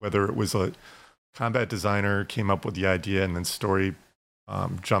 whether it was a combat designer came up with the idea and then Story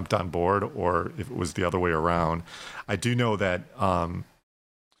jumped on board, or if it was the other way around. I do know that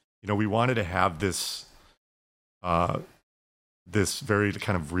we wanted to have this this very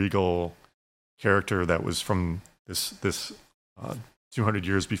kind of regal character that was from this 200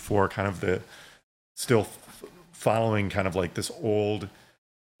 years before, kind of the still following kind of like this old,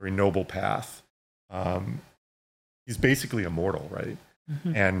 very noble path. He's basically immortal, right?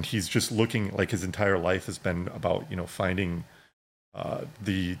 Mm-hmm. And he's just looking like his entire life has been about finding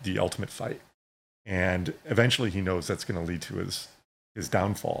the ultimate fight, and eventually he knows that's going to lead to his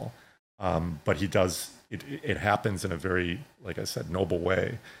downfall. But he does it happens in a very, like I said, noble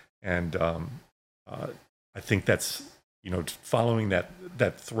way, and I think that's following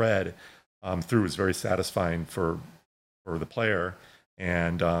that thread through is very satisfying for the player,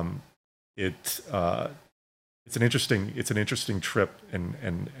 and it's an interesting trip,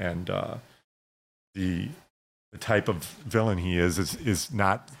 and the type of villain he is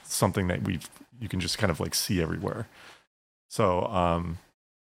not something that you can just kind of like see everywhere. So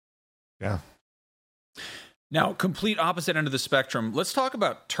yeah. Now, complete opposite end of the spectrum. Let's talk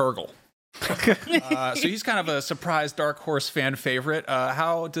about Turgle. So he's kind of a surprise Dark Horse fan favorite.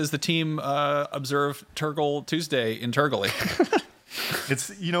 How does the team observe Turgle Tuesday in Turgly? It's,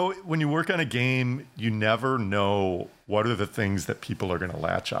 when you work on a game, you never know what are the things that people are going to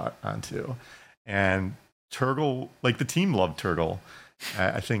latch onto. And Turgle, like the team loved Turgle.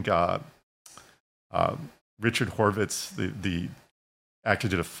 I think Richard Horvitz, the actor,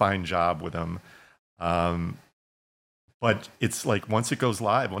 did a fine job with him. But it's like once it goes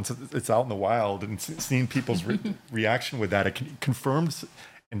live, once it's out in the wild, and seeing people's reaction with that, it confirms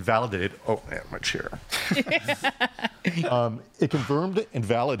and validated. Oh man, my chair. It confirmed and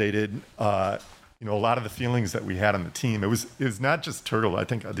validated, a lot of the feelings that we had on the team. It was not just Turtle. I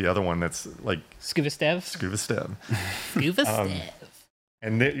think the other one that's like Scuba Stev. Scuba Stev. Scuba Stev.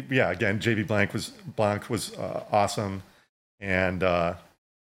 And again, JB Blanc was awesome, and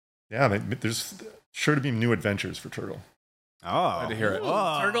Yeah, there's sure to be new adventures for Turtle. Oh, glad to hear it.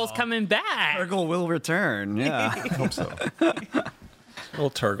 Turtle's coming back. Turtle will return. Yeah, I hope so. Little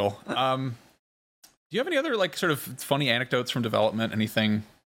Turtle. Do you have any other like sort of funny anecdotes from development? Anything?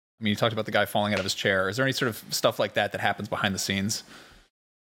 I mean, you talked about the guy falling out of his chair. Is there any sort of stuff like that happens behind the scenes?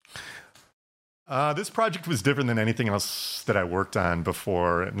 This project was different than anything else that I worked on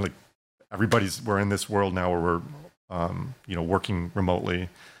before, and like we're in this world now where we're working remotely,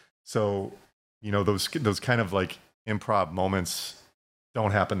 so those kind of like improv moments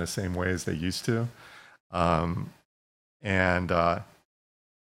don't happen the same way as they used to,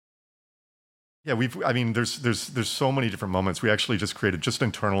 there's so many different moments. We actually just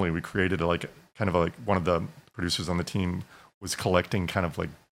internally we created one of the producers on the team was collecting kind of like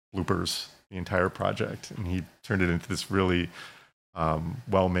bloopers the entire project, and he turned it into this really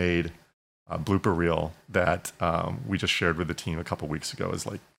well-made blooper reel that we just shared with the team a couple weeks ago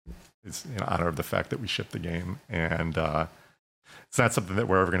it's in honor of the fact that we shipped the game, and it's not something that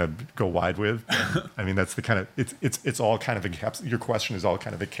we're ever going to go wide with. I mean, that's the kind of it's all kind of your question is all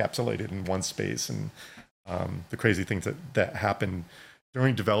kind of encapsulated in one space, and the crazy things that happen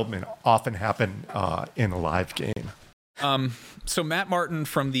during development often happen in a live game. So Matt Martin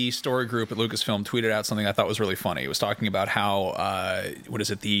from the story group at Lucasfilm tweeted out something I thought was really funny. It was talking about how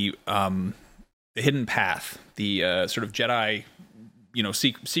the hidden path, the sort of Jedi,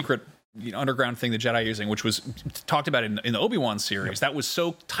 secret underground thing the Jedi are using, which was talked about in the Obi-Wan series. That was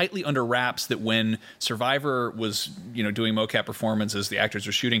so tightly under wraps that when Survivor was doing mocap performances, the actors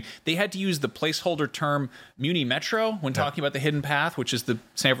were shooting, they had to use the placeholder term Muni Metro when talking about the hidden path, which is the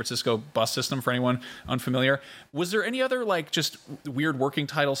San Francisco bus system for anyone unfamiliar. Was there any other like just weird working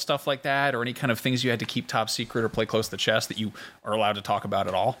title stuff like that, or any kind of things you had to keep top secret or play close to the chest that you are allowed to talk about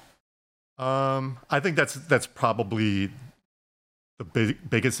at all? I think that's probably the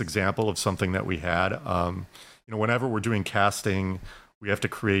biggest example of something that we had. Whenever we're doing casting, we have to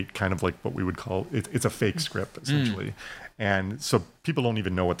create kind of like what we would call it's a fake script essentially, and so people don't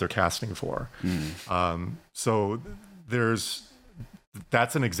even know what they're casting for. So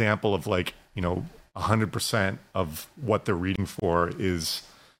that's an example of 100% of what they're reading for is.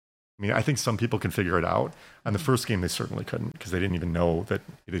 I mean, I think some people can figure it out. On the first game, they certainly couldn't because they didn't even know that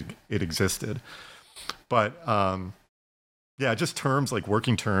it existed. But yeah, just terms like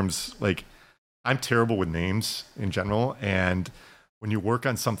working terms. Like, I'm terrible with names in general, and when you work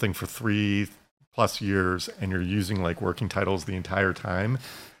on something for 3+ years and you're using like working titles the entire time,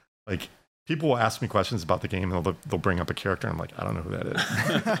 like people will ask me questions about the game and they'll bring up a character. And I'm like, I don't know who that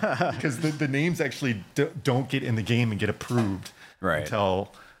is because the names actually don't get in the game and get approved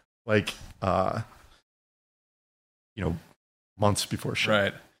until like months before show.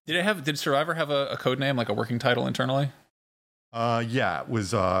 Right. Did Survivor have a code name, like a working title internally? Yeah, it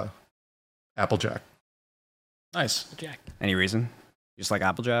was Applejack. Nice. Jack. Any reason? Just like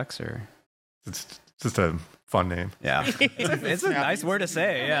Applejacks, or it's just a fun name. Yeah, it's a nice word to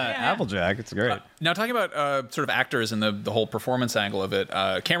say. Yeah, Applejack. It's great. Now, talking about sort of actors and the whole performance angle of it,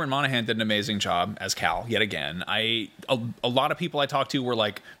 Cameron Monaghan did an amazing job as Cal yet again. A lot of people I talked to were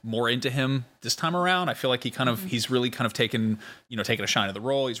like more into him this time around. I feel like he's really kind of taken a shine of the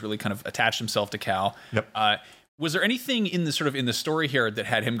role. He's really kind of attached himself to Cal. Yep. Was there anything in the story here that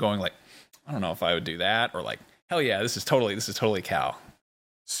had him going like, I don't know if I would do that, or like, hell yeah, this is totally Cal?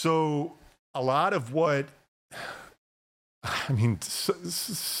 So a lot of what, I mean,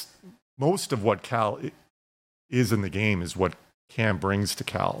 most of what Cal is in the game is what Cam brings to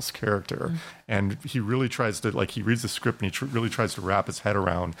Cal's character. And he really tries to, he reads the script and he really tries to wrap his head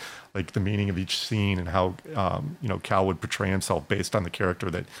around, the meaning of each scene and how, Cal would portray himself based on the character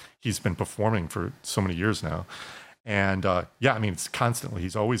that he's been performing for so many years now. And, yeah, I mean, it's constantly,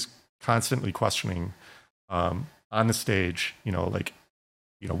 he's always constantly questioning on the stage,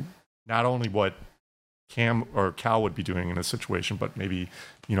 not only what Cam or Cal would be doing in a situation, but maybe,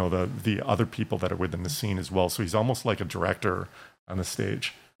 the other people that are within the scene as well. So he's almost like a director on the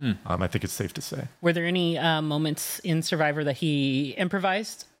stage. I think it's safe to say. Were there any moments in Survivor that he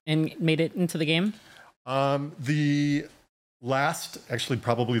improvised and made it into the game? The last, actually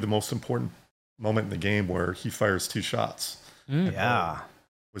probably the most important moment in the game where he fires 2 shots. Yeah.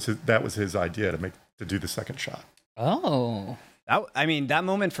 That was his idea to do the second shot. Oh. That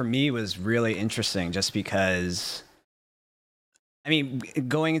moment for me was really interesting just because,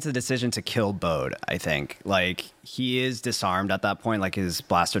 going into the decision to kill Bode, I think, he is disarmed at that point, his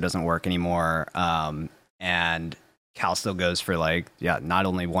blaster doesn't work anymore, and Cal still goes for, not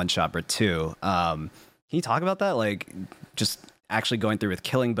only 1 shot, but 2. Can you talk about that? Just actually going through with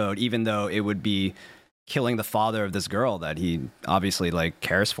killing Bode, even though it would be killing the father of this girl that he obviously like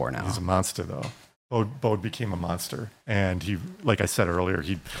cares for now. He's a monster, though. Bode became a monster, and he, like I said earlier,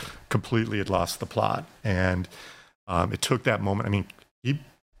 he completely had lost the plot, and it took that moment. I mean, he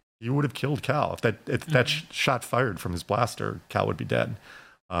would have killed Cal if that shot fired from his blaster. Cal would be dead,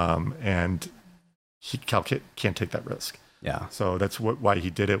 and Cal can't take that risk. Yeah. So that's why he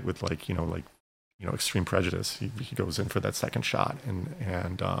did it with extreme prejudice. He goes in for that second shot,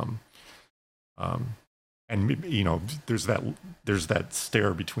 and there's that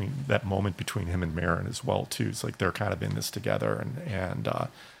stare between that moment between him and Marin as well too. It's like they're kind of in this together, and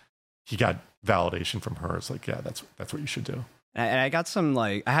he got validation from her. It's like, yeah, that's what you should do. And I got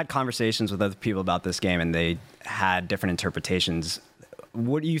I had conversations with other people about this game, and they had different interpretations.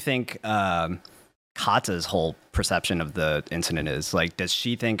 What do you think Kata's whole perception of the incident is? Like, does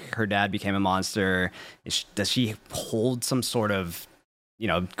she think her dad became a monster? Does she hold some sort of,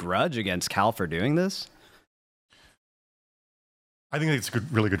 grudge against Cal for doing this? I think it's a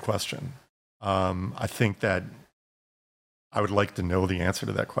really good question. I think that I would like to know the answer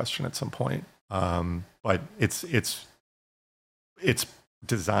to that question at some point. But it's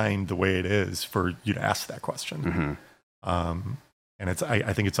designed the way it is for you to ask that question. Mm-hmm. And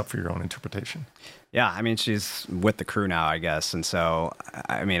I think it's up for your own interpretation. Yeah, I mean, she's with the crew now, I guess. And so,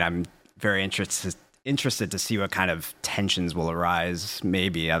 I mean, I'm very interested to see what kind of tensions will arise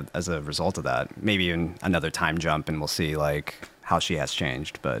maybe as a result of that. Maybe even another time jump, and we'll see how she has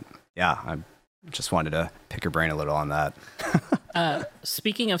changed. But yeah, I just wanted to pick her brain a little on that.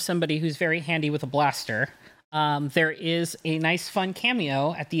 Speaking of somebody who's very handy with a blaster, there is a nice fun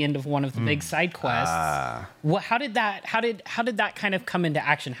cameo at the end of one of the big side quests. How did that kind of come into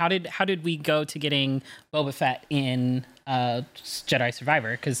action? How did we go to getting Boba Fett in Jedi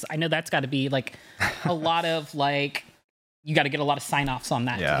Survivor? Because I know that's got to be a lot of you got to get a lot of sign-offs on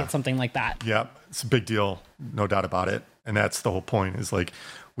that to get something like that. Yeah, it's a big deal, no doubt about it. And that's the whole point, is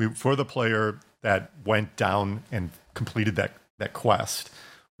for the player that went down and completed that quest,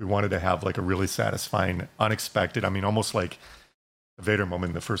 we wanted to have a really satisfying, unexpected, I mean, almost like a Vader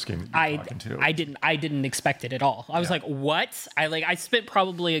moment in the first game that you were talking to. I didn't expect it at all. I was like, what? I spent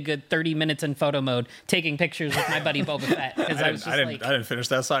probably a good 30 minutes in photo mode taking pictures with my buddy Boba Fett. I didn't finish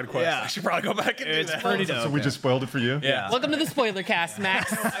that side quest. Yeah. I should probably go back and do that. Pretty dope. So we just spoiled it for you? Yeah. Welcome to the spoiler cast,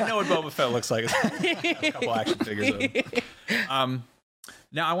 Max. I know what Boba Fett looks like. A couple action figures of him.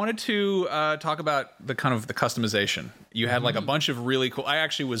 Now, I wanted to talk about the kind of the customization. You had a bunch of really cool... I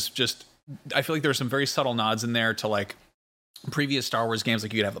feel like there were some very subtle nods in there to previous Star Wars games. You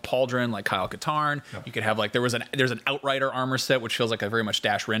could have the Pauldron, like Kyle Katarn. Yep. You could have there's an Outrider armor set, which feels like a very much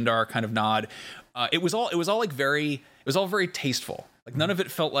Dash Rendar kind of nod. It was all very tasteful. None of it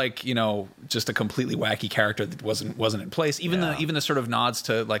felt like just a completely wacky character that wasn't in place. Even the sort of nods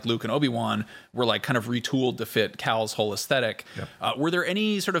to Luke and Obi-Wan were kind of retooled to fit Cal's whole aesthetic. Yep. Were there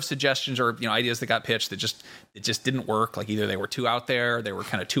any sort of suggestions or ideas that got pitched that just didn't work? Either they were too out there, or they were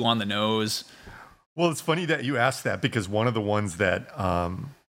kind of too on the nose. Well, it's funny that you asked that, because one of the ones that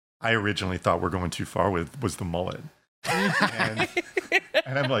I originally thought were going too far with was the mullet. And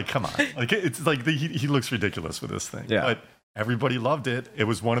I'm like, come on. It's he looks ridiculous with this thing. Yeah. But everybody loved it. It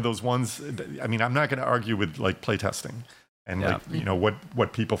was one of those ones. I mean, I'm not going to argue with playtesting and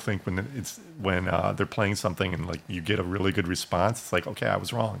what people think when they're playing something and you get a really good response. It's okay, I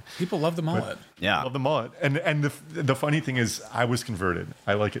was wrong. People love the mullet. Love the mullet. And the funny thing is, I was converted.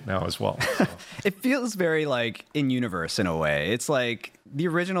 I like it now as well. So. It feels very in universe in a way. It's the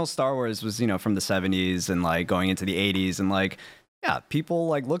original Star Wars was from the 70s and going into the 80s, and people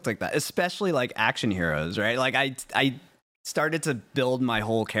looked like that, especially action heroes, right? I started to build my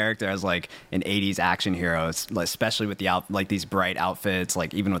whole character as an 80s action hero, especially with the these bright outfits,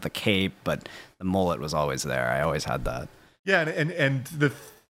 even with the cape, but the mullet was always there. I always had that. Yeah, and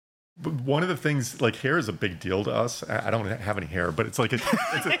one of the things, hair is a big deal to us. I don't have any hair, but it's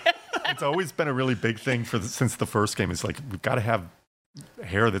it's always been a really big thing since the first game. It's we've got to have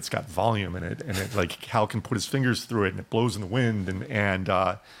hair that's got volume in it, and it Cal can put his fingers through it, and it blows in the wind, and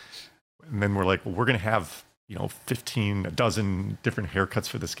then we're we're gonna have 15 dozen different haircuts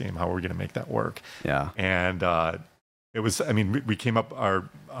for this game. How are we going to make that work? Yeah. And it was, I mean, we came up, our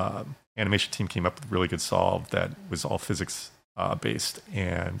animation team came up with a really good solve that was all physics based,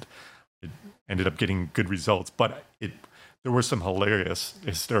 and it ended up getting good results. But there were some hilarious,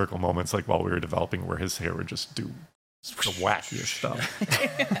 hysterical moments, while we were developing, where his hair would just do the wackiest stuff.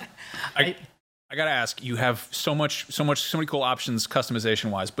 I got to ask, you have so many cool options customization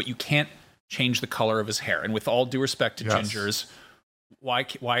wise, but you can't change the color of his hair. And with all due respect to Gingers, why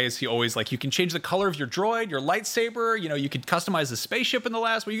is he always you can change the color of your droid, your lightsaber, you could customize the spaceship in the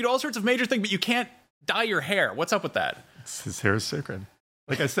last one, you could do all sorts of major things, but you can't dye your hair. What's up with that? His hair is sacred.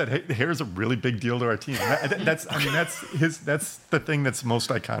 Like I said, hair is a really big deal to our team. That's the thing that's most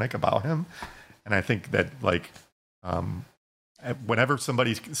iconic about him. And I think that like whenever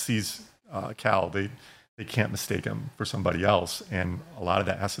somebody sees Cal, they can't mistake him for somebody else, and a lot of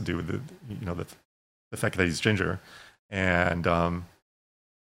that has to do with the fact that he's ginger, and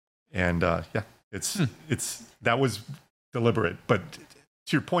it's that was deliberate. But to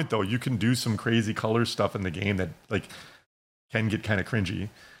your point, though, you can do some crazy color stuff in the game that like can get kind of cringy,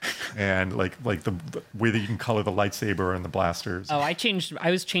 and like the way that you can color the lightsaber and the blasters. Oh, I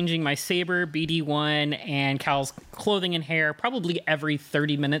was changing my saber, BD1, and Cal's clothing and hair probably every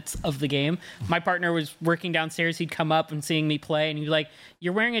 30 minutes of the game. My partner was working downstairs. He'd come up and seeing me play, and he'd be like,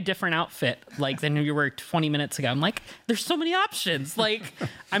 "You're wearing a different outfit like than you were 20 minutes ago." I'm like, "There's so many options. Like,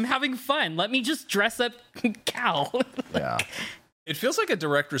 I'm having fun. Let me just dress up Cal." Yeah. It feels like a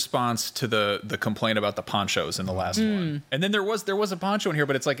direct response to the complaint about the ponchos in the last one. And then there was a poncho in here,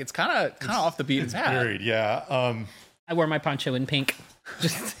 but it's like it's kind of off the beaten path. Varied, yeah. I wore my poncho in pink.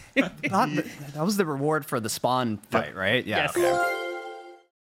 That was the reward for the spawn fight, right? Yeah. Yes.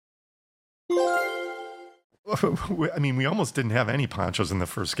 Okay. I mean, we almost didn't have any ponchos in the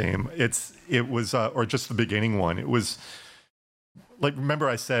first game. It was or just the beginning one. It was like, remember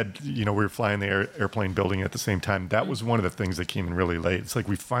I said, we were flying the airplane building at the same time. That was one of the things that came in really late. It's like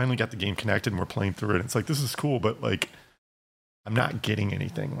we finally got the game connected and we're playing through it. It's like, this is cool, but like I'm not getting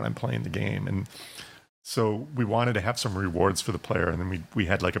anything when I'm playing the game. And so we wanted to have some rewards for the player. And then we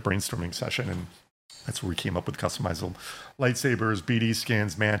had like a brainstorming session, and that's where we came up with customizable lightsabers, BD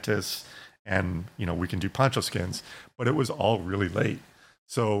skins, Mantis, and we can do poncho skins. But it was all really late.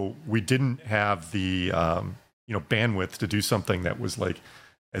 So we didn't have the bandwidth to do something that was like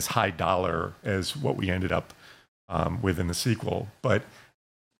as high dollar as what we ended up with in the sequel. But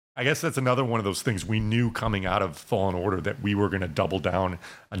I guess that's another one of those things we knew coming out of Fallen Order, that we were going to double down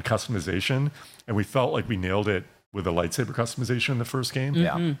on customization, and we felt like we nailed it with the lightsaber customization in the first game.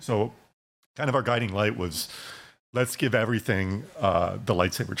 Yeah. So kind of our guiding light was, let's give everything the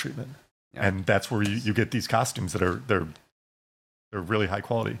lightsaber treatment. Yeah. And that's where you get these costumes that they're really high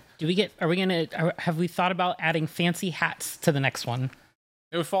quality. Have we thought about adding fancy hats to the next one?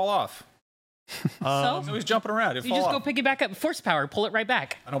 It would fall off. So it was jumping around. You just go pick it back up. Force power, pull it right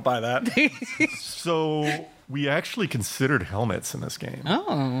back. I don't buy that. So we actually considered helmets in this game.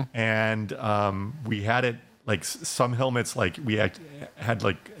 Oh. And we had it like some helmets, like we had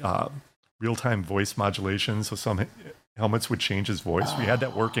like real-time voice modulation. So some helmets would change his voice. We had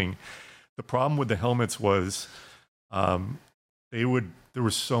that working. The problem with the helmets was there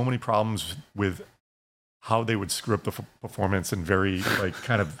were so many problems with how they would script the performance in very like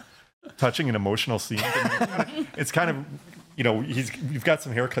kind of touching and emotional scenes. It's kind of, you've got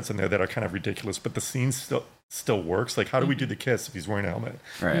some haircuts in there that are kind of ridiculous, but the scene still works. Like, how do we do the kiss if he's wearing a helmet?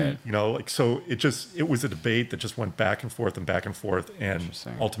 Right. So it was a debate that just went back and forth, and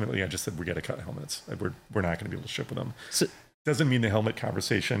ultimately I just said, we got to cut helmets. We're not going to be able to ship with them. So, doesn't mean the helmet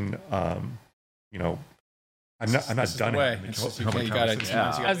conversation, I'm not done. I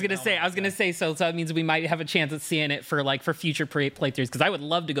was gonna say. So that means we might have a chance at seeing it for future playthroughs. Because I would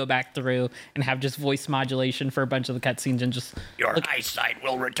love to go back through and have just voice modulation for a bunch of the cutscenes and just your eyesight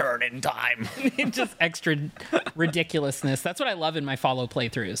will return in time. Just extra ridiculously. That's what I love in my follow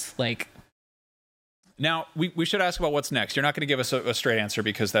playthroughs. Like, now we should ask about what's next. You're not going to give us a straight answer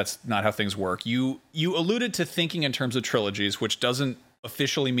because that's not how things work. You alluded to thinking in terms of trilogies, which doesn't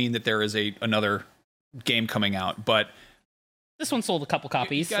officially mean that there is another game coming out, but this one sold a couple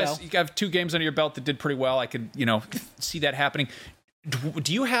copies. You have 2 games under your belt that did pretty well. I could, see that happening.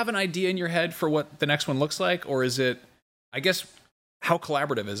 Do you have an idea in your head for what the next one looks like, or is it? I guess how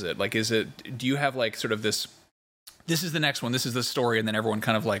collaborative is it? Like, do you have like sort of this? This is the next one. This is the story, and then everyone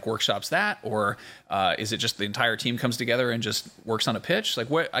kind of like workshops that, or is it just the entire team comes together and just works on a pitch? Like,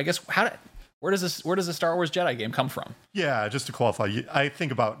 what? I guess where does the Star Wars Jedi game come from? Yeah, just to qualify, I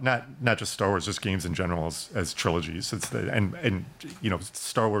think about not just Star Wars, just games in general as trilogies. It's and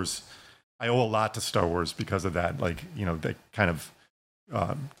Star Wars. I owe a lot to Star Wars because of that. Like, they kind of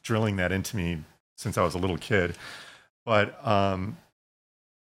drilling that into me since I was a little kid. But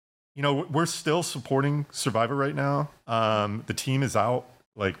we're still supporting Survivor right now. The team is out.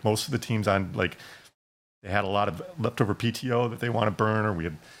 Like, most of the teams on, like, they had a lot of leftover PTO that they want to burn, or we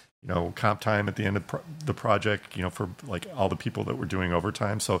had comp time at the end of the project, for like all the people that were doing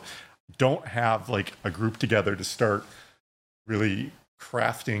overtime. So don't have like a group together to start really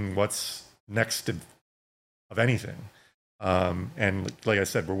crafting what's next of anything. And like I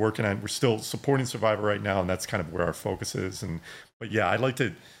said, we're still supporting Survivor right now, and that's kind of where our focus is. But yeah, I'd like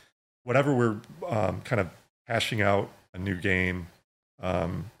to whatever we're kind of hashing out a new game,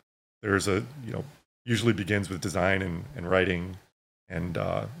 there's usually begins with design and writing, and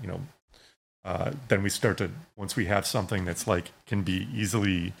then we start to, once we have something that's like can be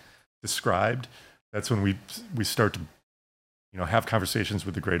easily described, that's when we start to have conversations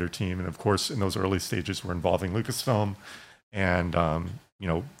with the greater team. And of course, in those early stages, we're involving Lucasfilm, and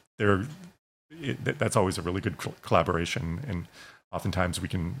that's always a really good collaboration. And oftentimes we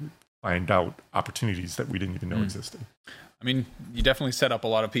can find out opportunities that we didn't even know existed. I mean, you definitely set up a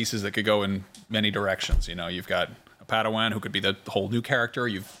lot of pieces that could go in many directions. You've got a Padawan who could be the whole new character.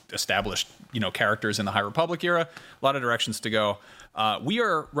 You've established, characters in the High Republic era. A lot of directions to go. We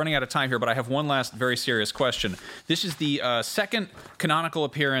are running out of time here, but I have one last very serious question. This is the second canonical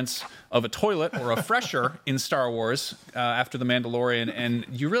appearance of a toilet or a fresher in Star Wars after The Mandalorian, and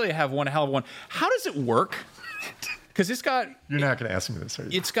you really have one hell of one. How does it work? Because it's got... You're not going to ask me this, are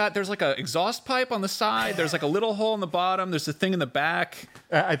you? There's like an exhaust pipe on the side. There's like a little hole in the bottom. There's a thing in the back.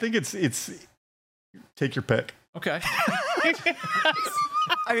 I think it's take your pick. Okay.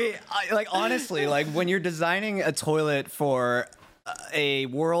 I mean, honestly, when you're designing a toilet for a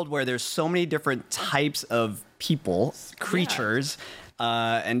world where there's so many different types of people, creatures,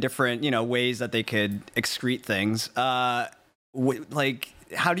 and different, ways that they could excrete things, how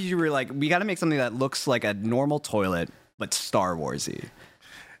do you we got to make something that looks like a normal toilet, but Star Warsy?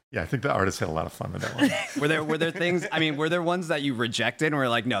 Yeah, I think the artists had a lot of fun with that one. Were there things? I mean, were there ones that you rejected and were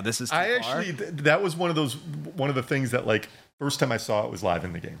like, no, this is too far? That was one of the things that first time I saw it was live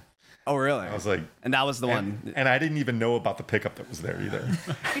in the game. Oh, really? I was like, and that was the one. And I didn't even know about the pickup that was there either.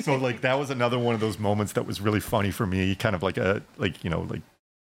 So that was another one of those moments that was really funny for me. Kind of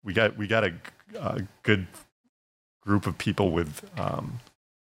we got a good group of people with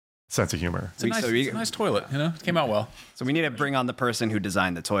sense of humor. It's a nice toilet, It came out well. So we need to bring on the person who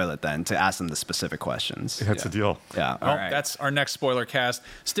designed the toilet then to ask them the specific questions. That's the deal. Yeah. Well, that's our next spoiler cast.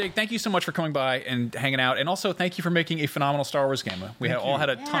 Stig, thank you so much for coming by and hanging out. And also thank you for making a phenomenal Star Wars game. We all had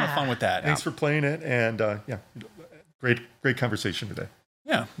a ton of fun with that. Thanks for playing it. And great conversation today.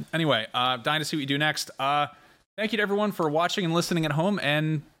 Yeah. Anyway, dying to see what you do next. Thank you to everyone for watching and listening at home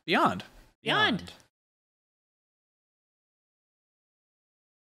and beyond.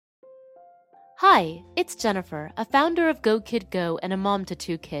 Hi, it's Jennifer, a founder of Go Kid Go and a mom to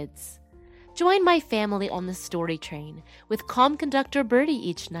 2 kids. Join my family on the story train with comm conductor Birdie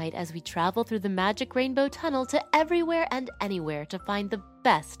each night as we travel through the magic rainbow tunnel to everywhere and anywhere to find the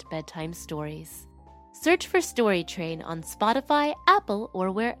best bedtime stories. Search for Story Train on Spotify, Apple, or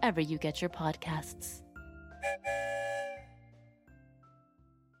wherever you get your podcasts.